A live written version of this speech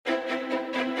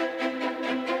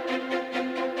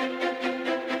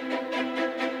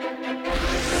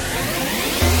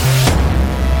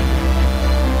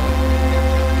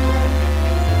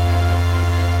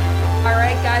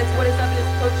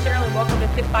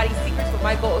Body Secrets, but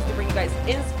my goal is to bring you guys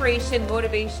inspiration,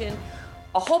 motivation,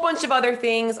 a whole bunch of other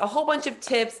things, a whole bunch of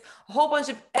tips, a whole bunch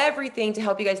of everything to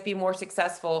help you guys be more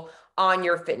successful on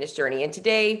your fitness journey. And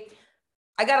today,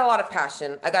 I got a lot of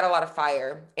passion, I got a lot of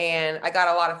fire, and I got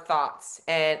a lot of thoughts.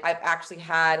 And I've actually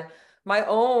had my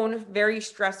own very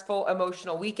stressful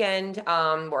emotional weekend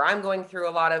where I'm going through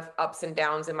a lot of ups and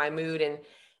downs in my mood.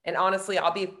 And honestly,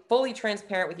 I'll be fully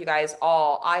transparent with you guys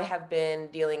all. I have been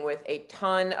dealing with a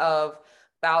ton of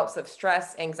bouts of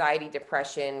stress, anxiety,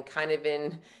 depression, kind of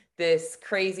in this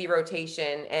crazy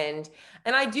rotation. And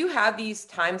I do have these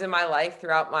times in my life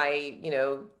throughout my,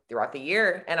 throughout the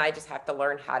year, and I just have to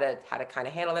learn how to kind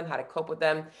of handle them, how to cope with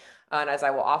them. And as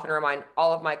I will often remind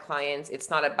all of my clients,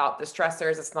 it's not about the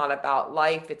stressors, it's not about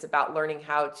life, it's about learning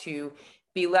how to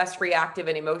be less reactive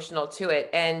and emotional to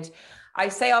it. And I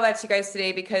say all that to you guys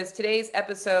today because today's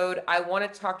episode, I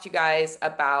want to talk to you guys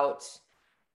about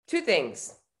two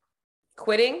things: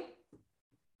 quitting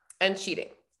and cheating,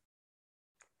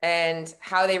 and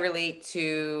how they relate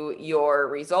to your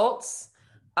results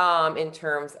in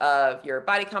terms of your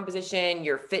body composition,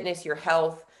 your fitness, your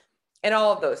health, and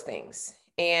all of those things.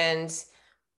 And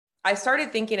I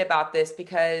started thinking about this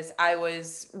because I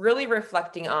was really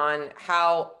reflecting on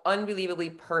how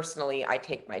unbelievably personally I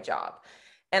take my job.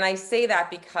 And I say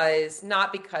that because,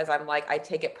 not because I'm like, I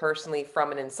take it personally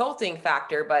from an insulting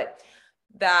factor, but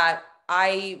that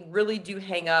I really do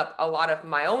hang up a lot of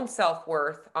my own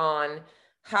self-worth on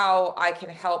how I can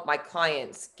help my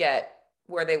clients get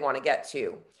where they want to get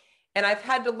to. And I've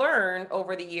had to learn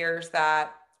over the years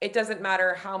that it doesn't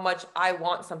matter how much I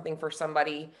want something for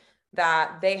somebody,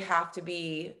 that they have to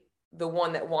be the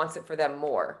one that wants it for them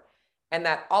more. And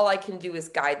that all I can do is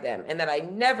guide them. And that I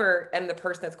never am the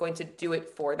person that's going to do it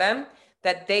for them,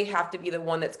 that they have to be the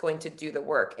one that's going to do the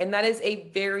work. And that is a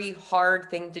very hard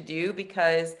thing to do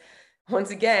because,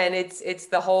 once again, it's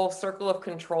the whole circle of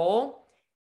control.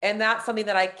 And that's something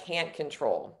that I can't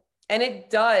control. And it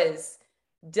does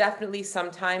definitely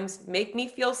sometimes make me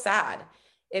feel sad.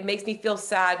 It makes me feel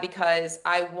sad because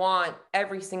I want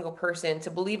every single person to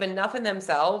believe enough in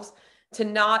themselves to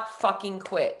not fucking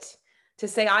quit, to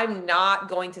say, I'm not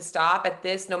going to stop at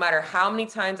this, no matter how many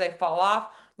times I fall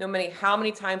off, no matter how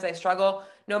many times I struggle,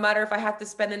 no matter if I have to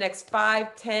spend the next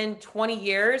 5, 10, 20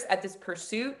 years at this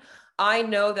pursuit. I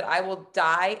know that I will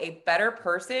die a better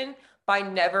person by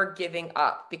never giving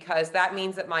up, because that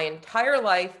means that my entire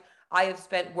life I have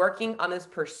spent working on this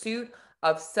pursuit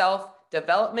of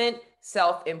self-development,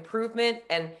 self-improvement,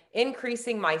 and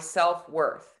increasing my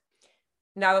self-worth.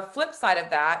 Now, the flip side of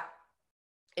that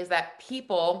is that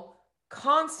people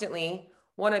constantly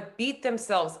want to beat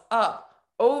themselves up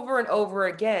over and over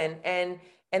again, and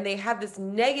they have this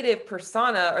negative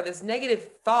persona or this negative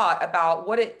thought about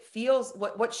what it feels,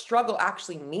 what struggle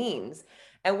actually means,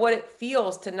 and what it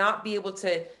feels to not be able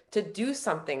to do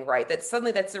something right, that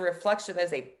suddenly that's a reflection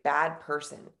as a bad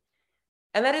person.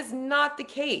 And that is not the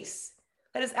case.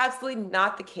 That is absolutely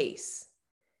not the case.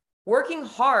 Working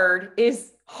hard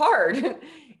is hard.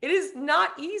 It is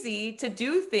not easy to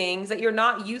do things that you're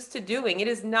not used to doing. It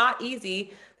is not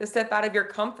easy to step out of your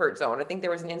comfort zone. I think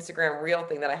there was an Instagram reel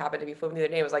thing that I happened to be flipping the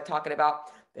other day. It was like talking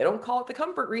about, they don't call it the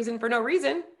comfort reason for no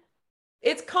reason.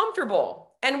 It's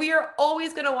comfortable. And we are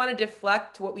always going to want to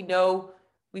deflect to what we know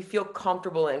we feel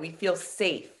comfortable in, we feel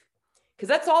safe. Because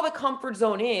that's all the comfort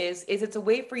zone is it's a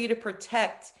way for you to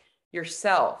protect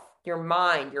yourself, your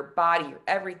mind, your body, your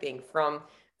everything from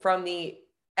the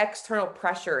external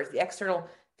pressures, the external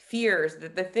fears,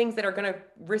 the things that are going to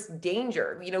risk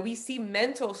danger. We see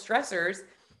mental stressors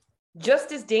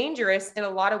just as dangerous in a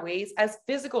lot of ways as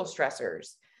physical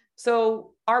stressors.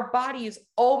 So our body is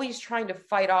always trying to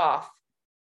fight off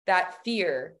that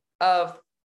fear of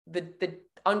the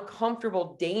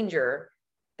uncomfortable danger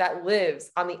that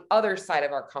lives on the other side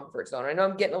of our comfort zone. I know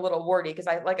I'm getting a little wordy because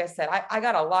like I said, I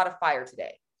got a lot of fire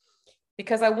today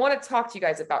because I want to talk to you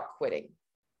guys about quitting.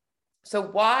 So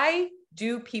why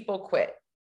do people quit?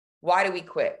 Why do we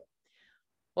quit?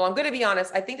 Well, I'm going to be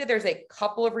honest. I think that there's a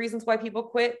couple of reasons why people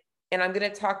quit. And I'm going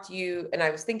to talk to you, and I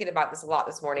was thinking about this a lot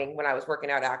this morning when I was working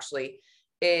out, actually,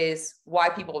 is why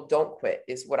people don't quit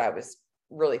is what I was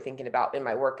really thinking about in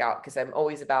my workout, because I'm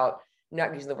always about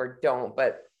not using the word don't,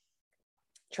 but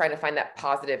trying to find that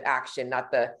positive action,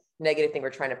 not the negative thing we're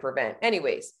trying to prevent.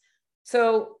 Anyways,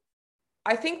 so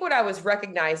I think what I was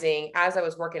recognizing as I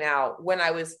was working out, when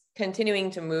I was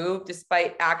continuing to move,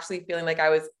 despite actually feeling like I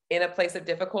was in a place of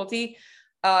difficulty,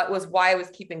 was why I was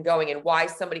keeping going and why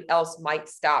somebody else might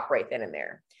stop right then and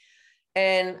there.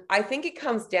 And I think it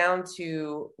comes down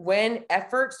to when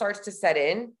effort starts to set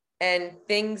in and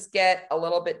things get a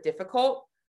little bit difficult,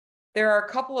 there are a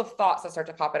couple of thoughts that start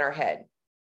to pop in our head.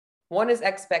 One is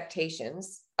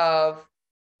expectations of,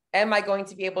 am I going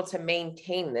to be able to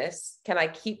maintain this? Can I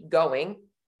keep going?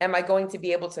 Am I going to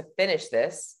be able to finish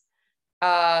this?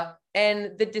 And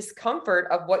the discomfort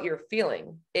of what you're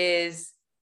feeling is,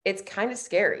 it's kind of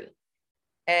scary.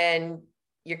 And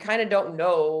you kind of don't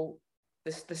know,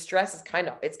 the stress is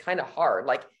it's kind of hard.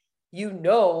 Like,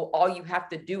 all you have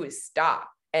to do is stop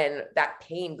and that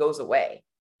pain goes away.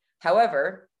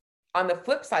 However, on the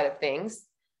flip side of things,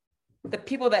 the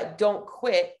people that don't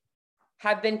quit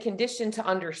have been conditioned to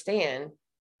understand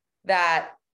that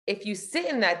if you sit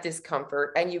in that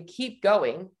discomfort and you keep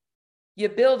going, you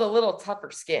build a little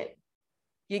tougher skin.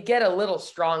 You get a little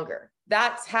stronger.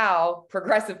 That's how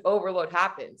progressive overload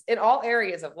happens in all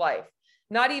areas of life,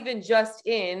 not even just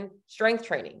in strength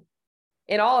training.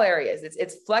 In all areas,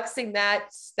 it's flexing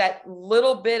that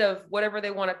little bit of whatever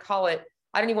they want to call it.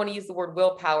 I don't even want to use the word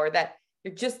willpower, that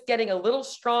you're just getting a little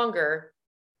stronger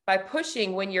by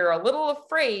pushing when you're a little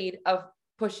afraid of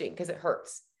pushing because it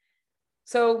hurts.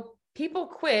 So people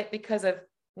quit because of,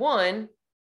 one,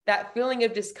 that feeling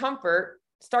of discomfort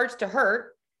starts to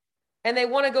hurt and they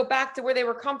want to go back to where they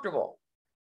were comfortable.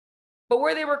 But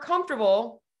where they were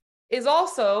comfortable is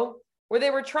also where they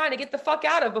were trying to get the fuck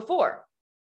out of before.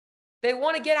 They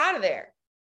want to get out of there.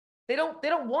 They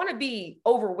don't want to be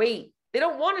overweight. They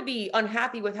don't want to be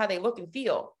unhappy with how they look and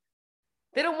feel.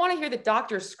 They don't want to hear the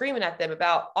doctors screaming at them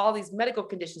about all these medical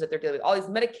conditions that they're dealing with, all these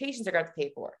medications they're going to have to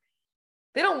pay for.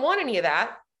 They don't want any of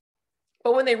that.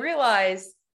 But when they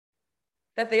realize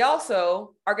that they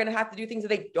also are going to have to do things that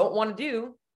they don't want to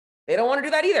do, they don't want to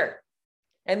do that either.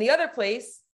 And the other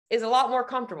place is a lot more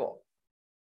comfortable.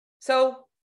 So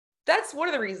that's one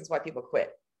of the reasons why people quit.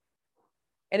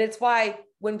 And it's why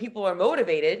when people are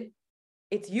motivated,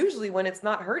 it's usually when it's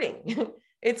not hurting.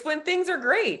 It's when things are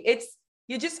great. It's,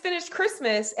 you just finished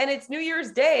Christmas and it's New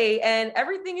Year's Day and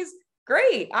everything is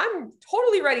great. I'm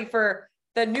totally ready for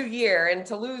the new year and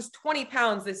to lose 20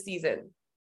 pounds this season.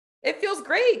 It feels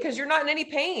great because you're not in any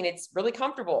pain. It's really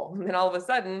comfortable. And then all of a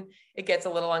sudden it gets a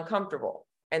little uncomfortable.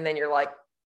 And then you're like,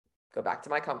 go back to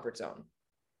my comfort zone.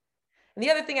 And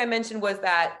the other thing I mentioned was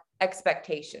that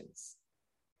expectations.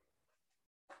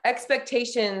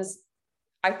 Expectations,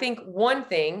 I think one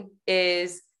thing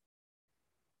is,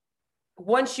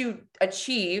 once you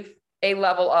achieve a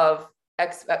level of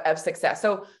success.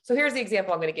 So here's the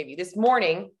example I'm going to give you. This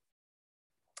morning,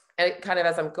 and kind of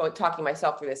as I'm talking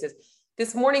myself through this, is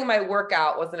this morning my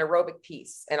workout was an aerobic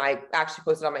piece, and I actually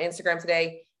posted on my Instagram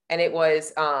today, and it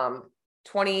was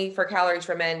 20 for calories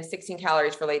for men, 16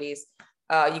 calories for ladies.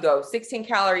 You go 16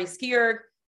 calorie ski erg,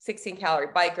 16 calorie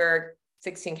bike erg,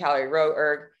 16 calorie row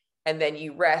erg, and then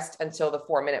you rest until the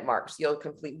 4-minute mark. So you'll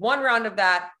complete one round of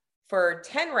that for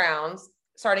 10 rounds,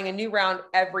 starting a new round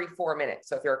every 4 minutes.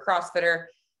 So if you're a CrossFitter,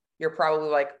 you're probably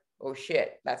like, oh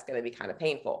shit, that's going to be kind of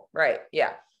painful. Right.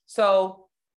 Yeah. So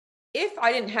if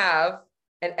I didn't have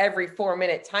an every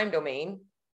 4-minute time domain,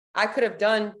 I could have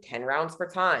done 10 rounds per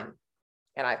time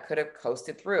and I could have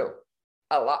coasted through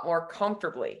a lot more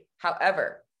comfortably.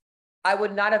 However, I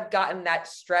would not have gotten that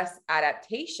stress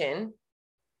adaptation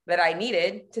that I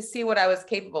needed to see what I was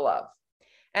capable of.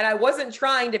 And I wasn't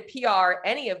trying to PR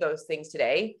any of those things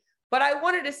today, but I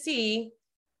wanted to see,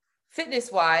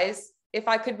 fitness-wise, if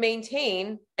I could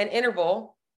maintain an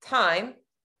interval time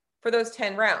for those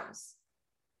 10 rounds.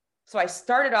 So I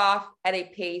started off at a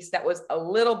pace that was a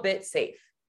little bit safe,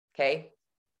 okay?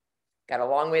 Got a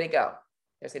long way to go.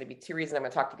 There's going to be 2 reasons I'm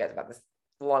going to talk to you guys about this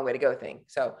long way to go thing.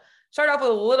 So start off with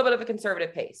a little bit of a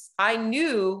conservative pace. I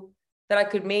knew that I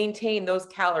could maintain those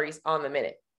calories on the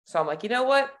minute. So I'm like, you know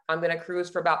what? I'm going to cruise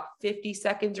for about 50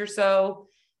 seconds or so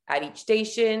at each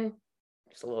station.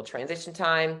 Just a little transition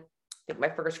time. I think my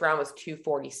first round was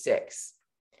 246.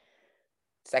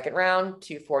 Second round,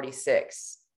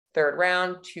 246. Third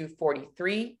round,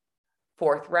 243.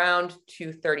 Fourth round,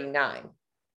 239.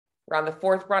 Around the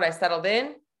fourth round, I settled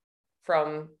in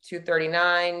from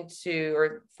 239 to,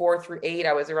 or 4 through 8,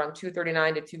 I was around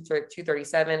 239 to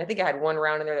 237. I think I had one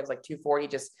round in there that was like 240.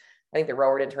 Just, I think the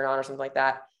rower didn't turn on or something like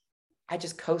that. I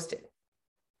just coasted.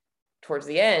 Towards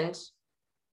the end,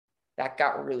 that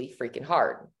got really freaking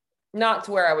hard. Not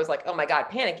to where I was like, oh my God,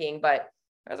 panicking, but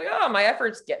I was like, oh, my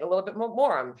effort's getting a little bit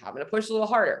more. I'm having to push a little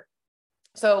harder.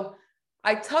 So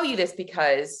I tell you this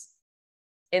because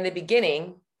in the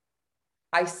beginning,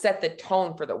 I set the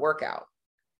tone for the workout.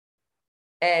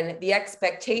 And the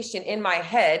expectation in my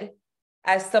head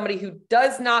as somebody who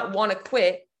does not want to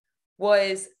quit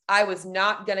was I was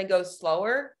not going to go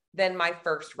slower than my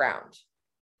first round.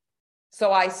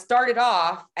 So I started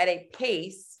off at a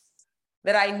pace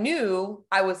that I knew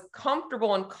I was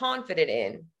comfortable and confident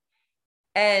in.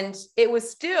 And it was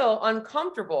still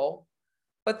uncomfortable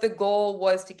but the goal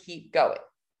was to keep going.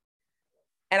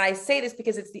 And I say this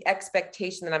because it's the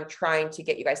expectation that I'm trying to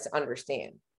get you guys to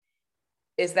understand,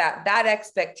 is that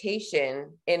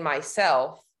expectation in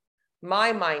myself,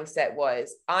 my mindset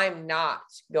was, I'm not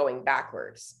going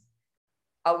backwards.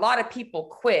 A lot of people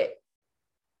quit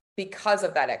because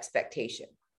of that expectation.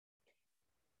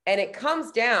 And it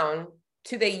comes down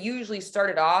to they usually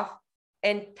started off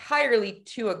entirely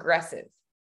too aggressive.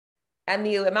 And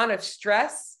the amount of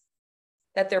stress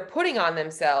that they're putting on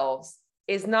themselves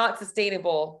is not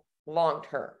sustainable long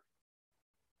term.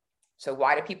 So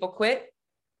why do people quit?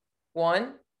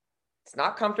 1, it's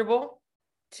not comfortable.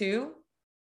 2,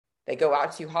 they go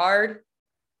out too hard.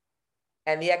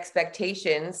 And the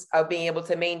expectations of being able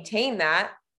to maintain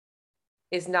that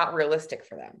is not realistic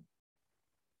for them.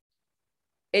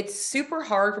 It's super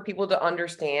hard for people to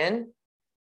understand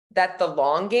that the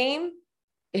long game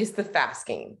is the fast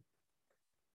game.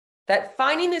 That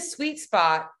finding the sweet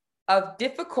spot of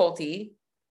difficulty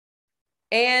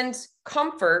and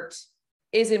comfort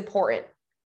is important.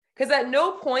 Because at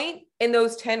no point in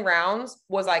those 10 rounds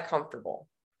was I comfortable.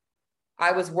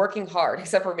 I was working hard,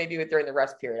 except for maybe during the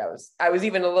rest period. I was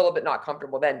even a little bit not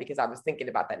comfortable then because I was thinking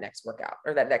about that next workout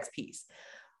or that next piece.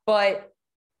 But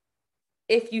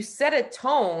if you set a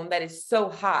tone that is so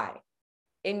high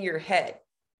in your head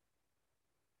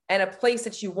and a place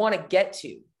that you want to get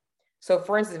to. So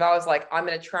for instance, if I was like, I'm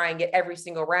going to try and get every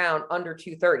single round under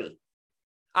 230,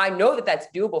 I know that that's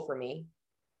doable for me.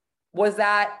 Was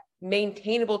that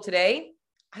maintainable today?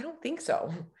 I don't think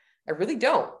so. I really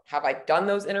don't. Have I done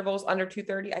those intervals under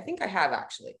 230? I think I have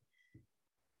actually.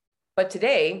 But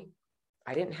today,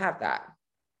 I didn't have that.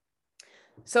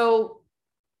 So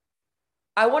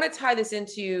I want to tie this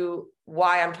into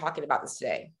why I'm talking about this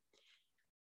today.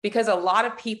 Because a lot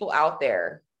of people out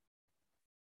there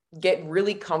get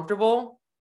really comfortable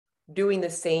doing the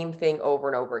same thing over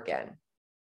and over again.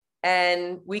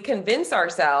 And we convince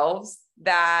ourselves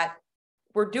that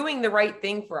we're doing the right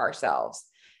thing for ourselves.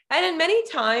 And in many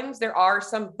times there are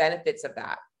some benefits of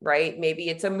that, right? Maybe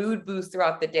it's a mood boost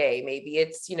throughout the day. Maybe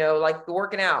it's, like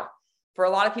working out. For a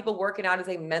lot of people, working out is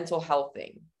a mental health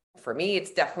thing. For me,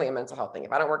 it's definitely a mental health thing.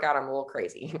 If I don't work out, I'm a little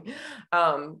crazy.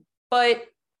 But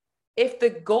if the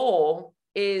goal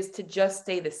is to just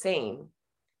stay the same,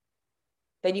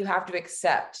 then you have to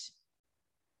accept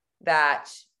that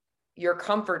your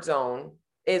comfort zone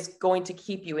is going to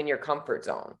keep you in your comfort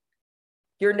zone.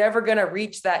 You're never going to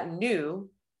reach that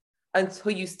new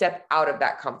until you step out of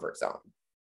that comfort zone.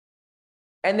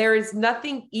 And there is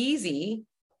nothing easy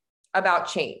about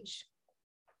change.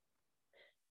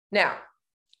 Now,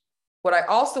 what I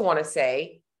also want to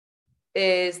say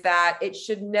is that it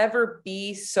should never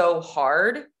be so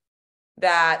hard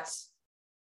that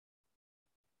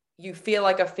you feel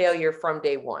like a failure from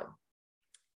day one.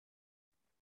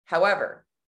 However,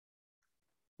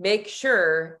 make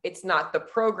sure it's not the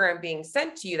program being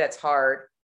sent to you that's hard,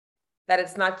 that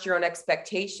it's not your own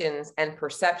expectations and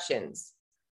perceptions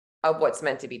of what's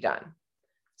meant to be done.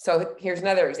 So here's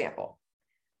another example.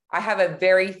 I have a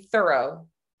very thorough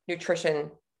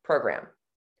nutrition program,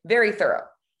 very thorough.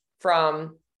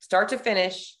 From start to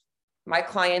finish, my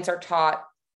clients are taught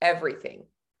everything.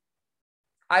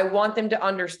 I want them to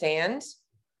understand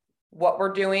what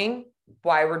we're doing,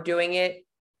 why we're doing it,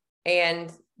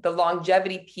 and the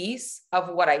longevity piece of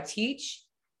what I teach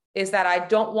is that I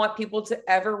don't want people to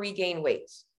ever regain weight,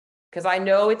 because I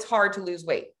know it's hard to lose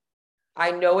weight.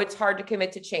 I know it's hard to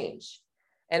commit to change.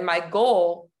 And my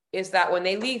goal is that when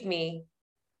they leave me,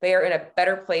 they are in a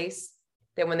better place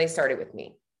than when they started with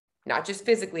me, not just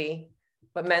physically,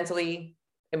 but mentally,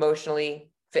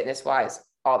 emotionally, fitness-wise,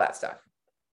 all that stuff.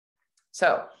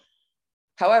 So,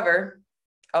 however,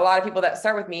 a lot of people that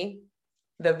start with me,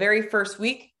 the very first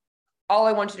week, all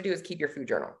I want you to do is keep your food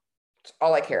journal. It's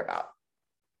all I care about.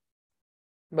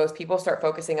 Most people start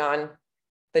focusing on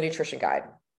the nutrition guide.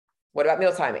 What about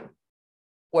meal timing?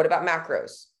 What about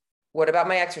macros? What about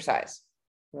my exercise?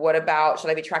 What about,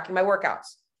 should I be tracking my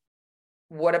workouts?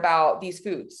 What about these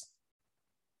foods?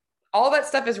 All that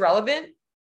stuff is relevant,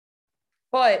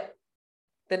 but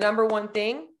the number one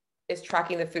thing is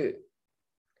tracking the food.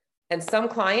 And some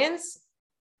clients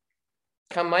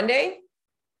come Monday,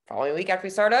 following week after we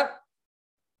start up,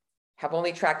 have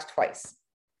only tracked twice.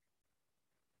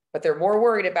 But they're more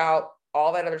worried about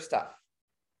all that other stuff.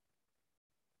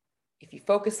 If you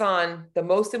focus on the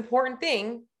most important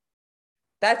thing,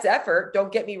 that's effort,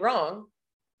 don't get me wrong,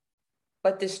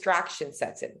 but distraction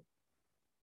sets in.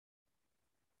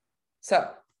 So,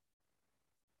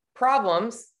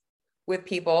 problems with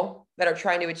people that are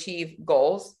trying to achieve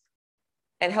goals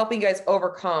and helping you guys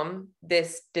overcome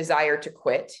this desire to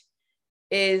quit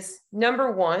is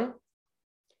number one,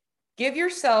 give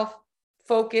yourself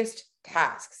focused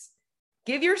tasks.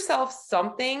 Give yourself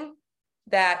something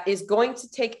that is going to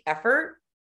take effort,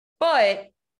 but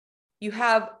you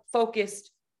have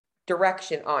focused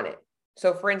direction on it.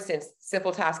 So for instance,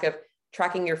 simple task of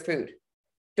tracking your food.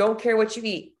 Don't care what you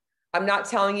eat. I'm not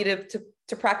telling you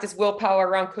to practice willpower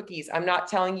around cookies. I'm not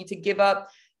telling you to give up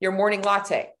your morning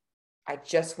latte. I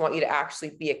just want you to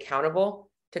actually be accountable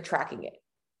to tracking it.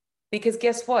 Because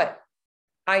guess what?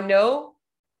 I know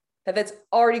that that's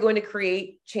already going to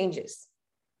create changes,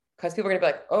 because people are going to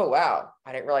be like, oh, wow,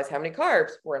 I didn't realize how many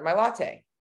carbs were in my latte.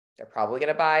 They're probably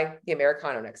going to buy the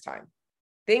Americano next time.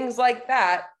 Things like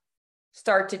that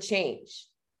start to change.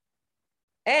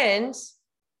 And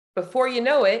before you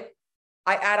know it,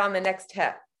 I add on the next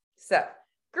step.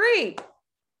 Great.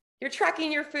 You're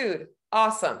tracking your food.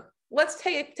 Awesome. Let's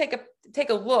take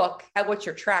a look at what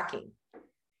you're tracking.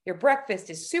 Your breakfast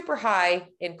is super high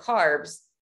in carbs,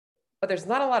 but there's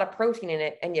not a lot of protein in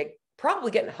it. And you're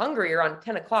probably getting hungry around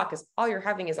 10 o'clock because all you're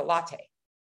having is a latte.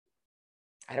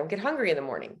 I don't get hungry in the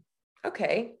morning.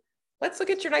 Okay. Let's look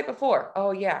at your night before.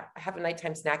 Oh yeah, I have a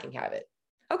nighttime snacking habit.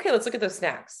 Okay, let's look at those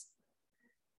snacks.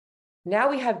 Now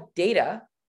we have data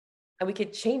and we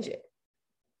could change it.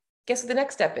 Guess what the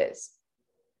next step is?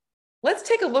 Let's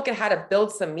take a look at how to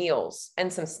build some meals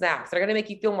and some snacks that are going to make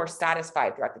you feel more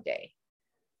satisfied throughout the day.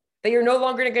 That you're no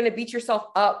longer going to beat yourself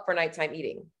up for nighttime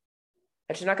eating.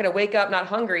 That you're not going to wake up not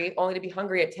hungry, only to be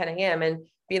hungry at 10 a.m. and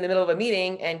be in the middle of a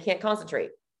meeting and can't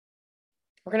concentrate.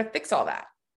 We're going to fix all that.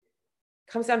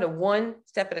 It comes down to one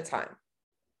step at a time.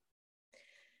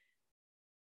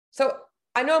 So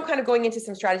I know I'm kind of going into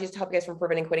some strategies to help you guys from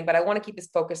preventing quitting, but I want to keep this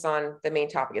focused on the main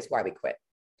topic, is why we quit.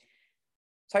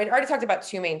 So I already talked about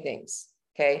two main things,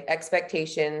 okay?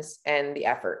 Expectations and the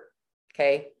effort,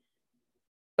 okay?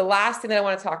 The last thing that I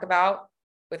want to talk about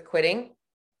with quitting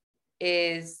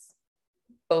is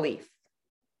belief.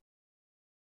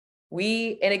 And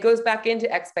it goes back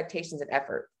into expectations and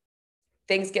effort.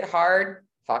 Things get hard,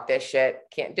 fuck this shit,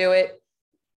 can't do it.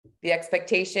 The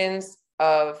expectations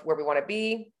of where we want to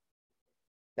be,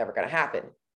 never going to happen.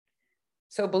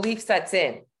 So belief sets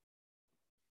in.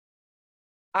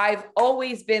 I've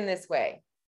always been this way.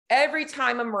 Every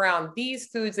time I'm around these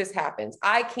foods, this happens.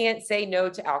 I can't say no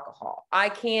to alcohol. I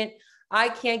can't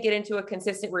get into a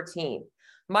consistent routine.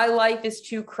 My life is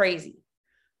too crazy.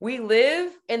 We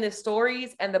live in the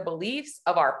stories and the beliefs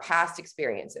of our past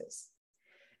experiences.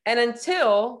 And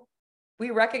until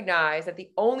we recognize that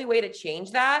the only way to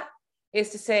change that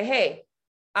is to say, hey,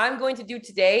 I'm going to do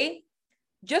today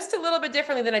just a little bit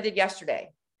differently than I did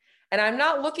yesterday. And I'm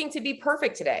not looking to be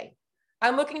perfect today.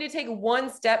 I'm looking to take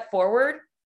one step forward.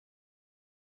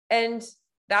 And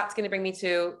that's going to bring me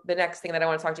to the next thing that I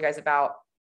want to talk to you guys about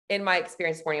in my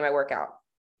experience this morning in my workout.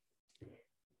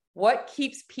 What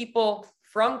keeps people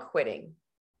from quitting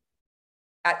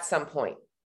at some point?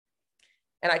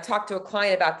 And I talked to a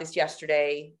client about this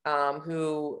yesterday,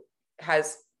 who she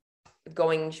was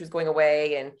going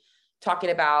away and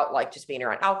talking about like just being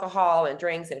around alcohol and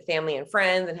drinks and family and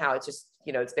friends, and how it's just,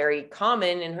 it's very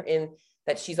common in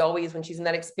that she's always, when she's in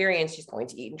that experience, she's going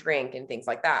to eat and drink and things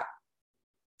like that.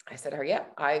 I said to her, yeah,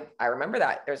 I remember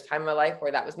that. There's a time in my life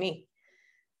where that was me.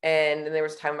 And then there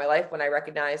was a time in my life when I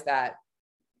recognized that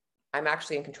I'm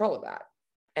actually in control of that,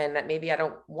 and that maybe I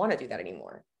don't want to do that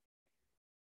anymore.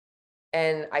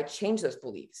 And I changed those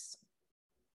beliefs.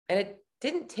 And it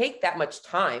didn't take that much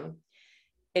time.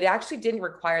 It actually didn't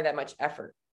require that much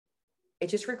effort. It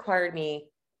just required me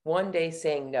one day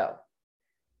saying no.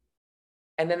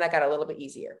 And then that got a little bit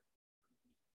easier.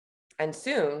 And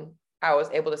soon I was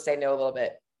able to say no a little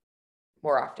bit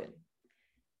more often.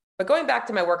 But going back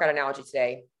to my workout analogy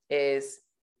today, it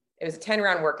was a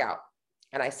 10-round workout,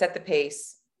 and I set the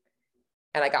pace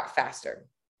and I got faster.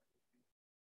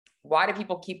 Why do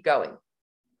people keep going?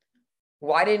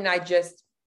 Why didn't I just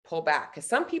pull back? Because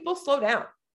some people slow down.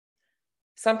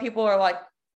 Some people are like,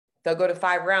 they'll go to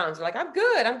 5 rounds. They're like, I'm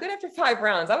good after 5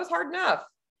 rounds. That was hard enough.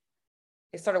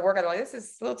 They started working, they're like, this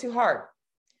is a little too hard.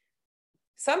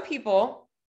 Some people,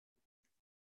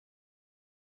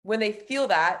 when they feel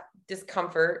that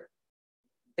discomfort,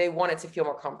 they want it to feel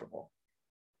more comfortable.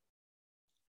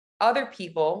 Other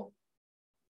people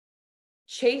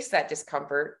chase that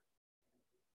discomfort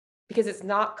because it's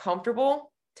not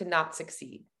comfortable to not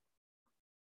succeed.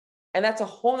 And that's a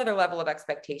whole nother level of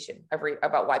expectation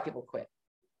about why people quit.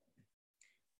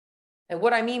 And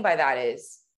what I mean by that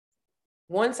is,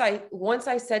 once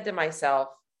I said to myself,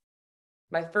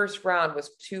 my first round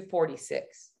was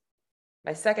 246.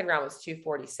 My second round was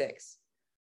 246.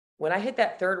 When I hit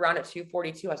that third round at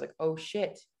 242, I was like, oh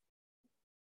shit,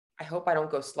 I hope I don't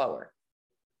go slower.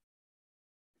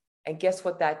 And guess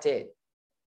what that did?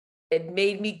 It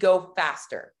made me go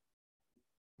faster.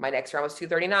 My next round was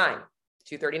 239,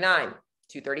 239,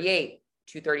 238,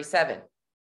 237.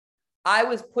 I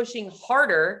was pushing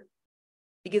harder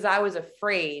because I was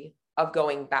afraid of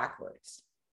going backwards.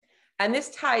 And this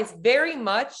ties very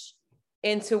much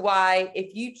into why,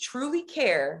 if you truly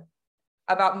care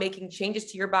about making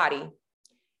changes to your body,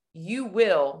 you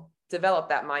will develop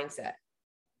that mindset.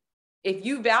 If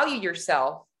you value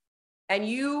yourself and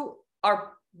you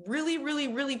are really, really,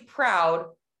 really proud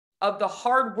of the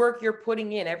hard work you're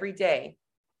putting in every day,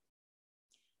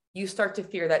 you start to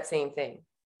fear that same thing.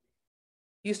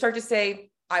 You start to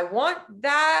say, I want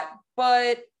that,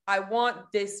 but I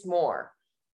want this more.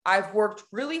 I've worked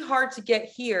really hard to get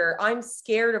here. I'm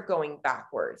scared of going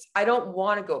backwards. I don't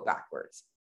want to go backwards.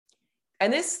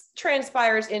 And this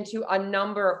transpires into a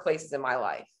number of places in my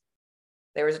life.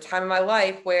 There was a time in my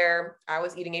life where I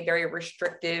was eating a very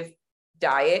restrictive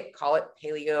diet, call it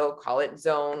paleo, call it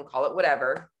zone, call it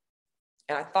whatever.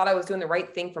 And I thought I was doing the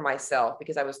right thing for myself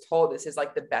because I was told this is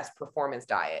like the best performance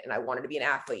diet. And I wanted to be an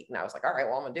athlete. And I was like, all right,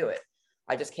 well, I'm going to do it.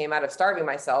 I just came out of starving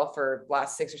myself for the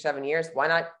last 6 or 7 years. Why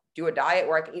not do a diet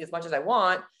where I can eat as much as I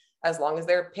want, as long as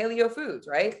they're paleo foods,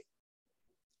 right?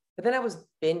 But then I was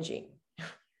binging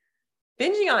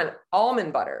on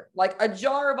almond butter, like a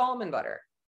jar of almond butter.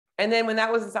 And then when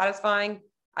that wasn't satisfying,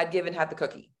 I'd give and have the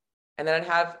cookie. And then I'd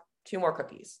have 2 more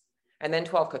cookies, and then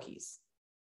 12 cookies,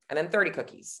 and then 30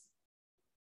 cookies.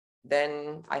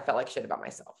 Then I felt like shit about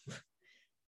myself.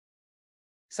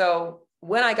 So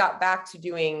when I got back to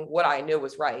doing what I knew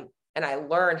was right, and I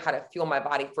learned how to fuel my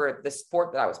body for the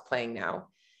sport that I was playing now,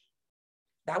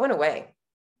 that went away.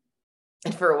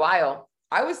 And for a while,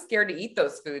 I was scared to eat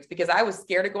those foods because I was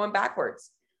scared of going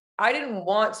backwards. I didn't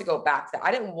want to go back to that.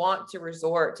 I didn't want to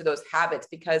resort to those habits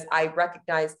because I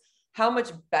recognized how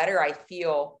much better I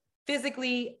feel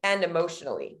physically and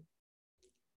emotionally.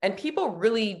 And people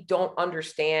really don't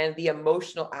understand the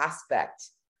emotional aspect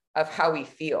of how we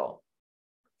feel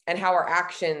and how our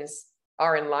actions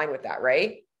are in line with that,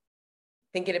 right?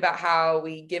 Thinking about how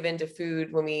we give into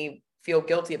food when we feel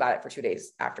guilty about it for 2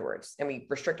 days afterwards and we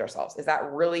restrict ourselves. Is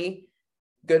that really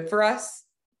good for us?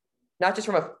 Not just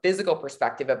from a physical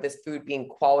perspective of this food being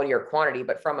quality or quantity,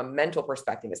 but from a mental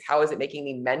perspective, is how is it making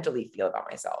me mentally feel about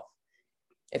myself?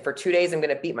 If for 2 days I'm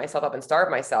going to beat myself up and starve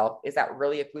myself, is that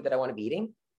really a food that I want to be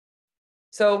eating?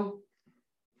 So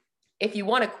if you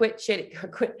want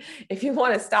to if you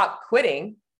want to stop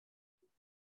quitting,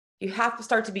 you have to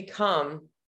start to become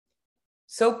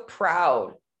so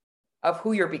proud of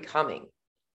who you're becoming,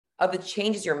 of the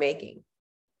changes you're making,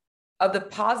 of the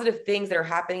positive things that are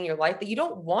happening in your life that you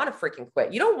don't want to freaking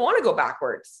quit. You don't want to go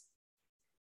backwards.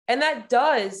 And that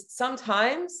does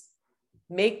sometimes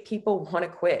make people want to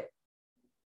quit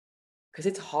because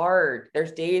it's hard.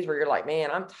 There's days where you're like,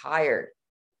 man, I'm tired.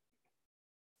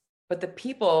 But the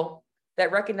people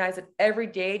that recognize that every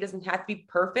day doesn't have to be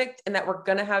perfect and that we're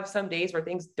going to have some days where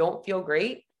things don't feel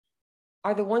great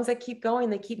are the ones that keep going.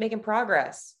 They keep making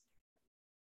progress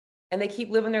and they keep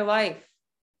living their life.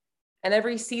 And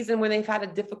every season when they've had a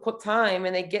difficult time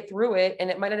and they get through it and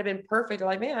it might not have been perfect, they're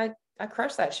like, man, I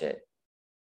crushed that shit.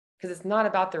 Because it's not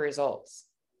about the results.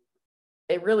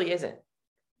 It really isn't.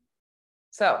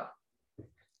 So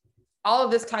all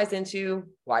of this ties into,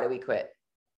 why do we quit?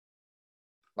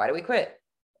 Why do we quit?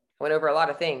 I went over a lot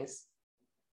of things.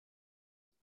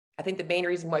 I think the main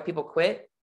reason why people quit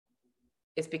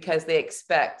is because they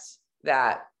expect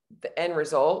that the end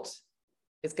result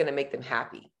is going to make them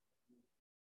happy.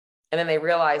 And then they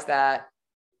realize that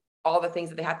all the things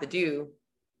that they have to do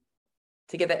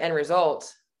to get the end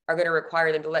result are going to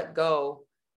require them to let go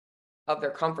of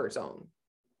their comfort zone,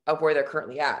 of where they're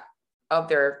currently at, of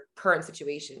their current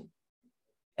situation.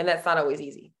 And that's not always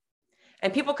easy.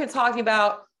 And people can talk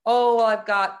about, oh, well, I've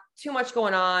got too much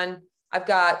going on. I've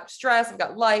got stress. I've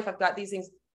got life. I've got these things.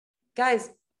 Guys,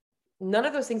 none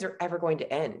of those things are ever going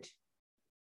to end.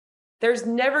 There's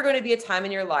never going to be a time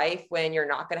in your life when you're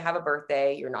not going to have a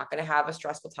birthday. You're not going to have a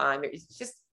stressful time. It's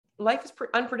just, life is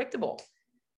unpredictable.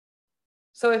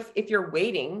 So if you're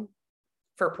waiting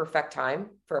for a perfect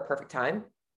time,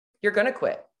 you're going to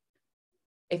quit.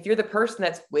 If you're the person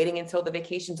that's waiting until the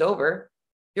vacation's over,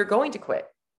 you're going to quit.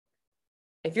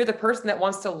 If you're the person that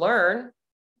wants to learn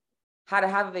how to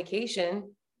have a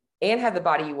vacation and have the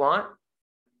body you want,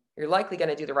 you're likely going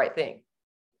to do the right thing.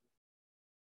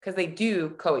 Because they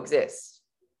do coexist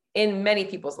in many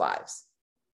people's lives.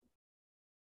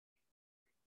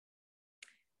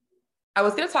 I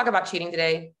was going to talk about cheating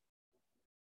today,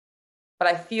 but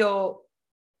I feel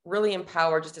really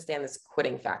empowered just to stay on this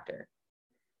quitting factor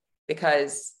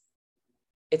because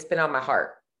it's been on my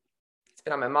heart. It's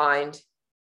been on my mind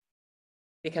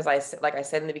because like I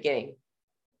said in the beginning,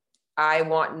 I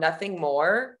want nothing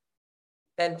more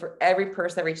than for every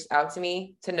person that reaches out to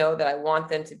me to know that I want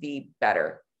them to be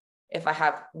better. If I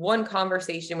have one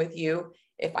conversation with you,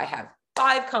 if I have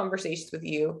 5 conversations with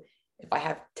you, if I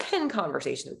have 10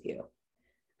 conversations with you,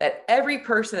 that every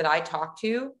person that I talk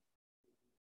to,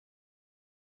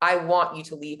 I want you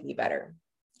to leave me better.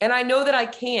 And I know that I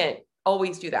can't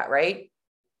always do that, right?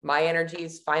 My energy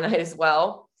is finite as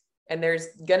well. And there's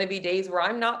going to be days where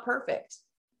I'm not perfect,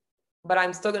 but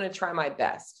I'm still going to try my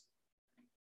best.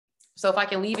 So if I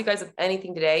can leave you guys with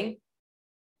anything today,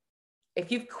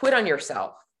 if you've quit on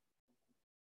yourself,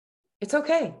 it's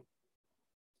okay.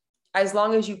 As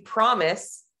long as you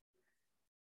promise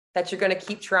that you're going to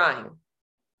keep trying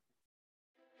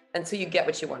until you get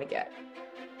what you want to get.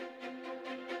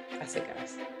 That's it,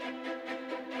 guys.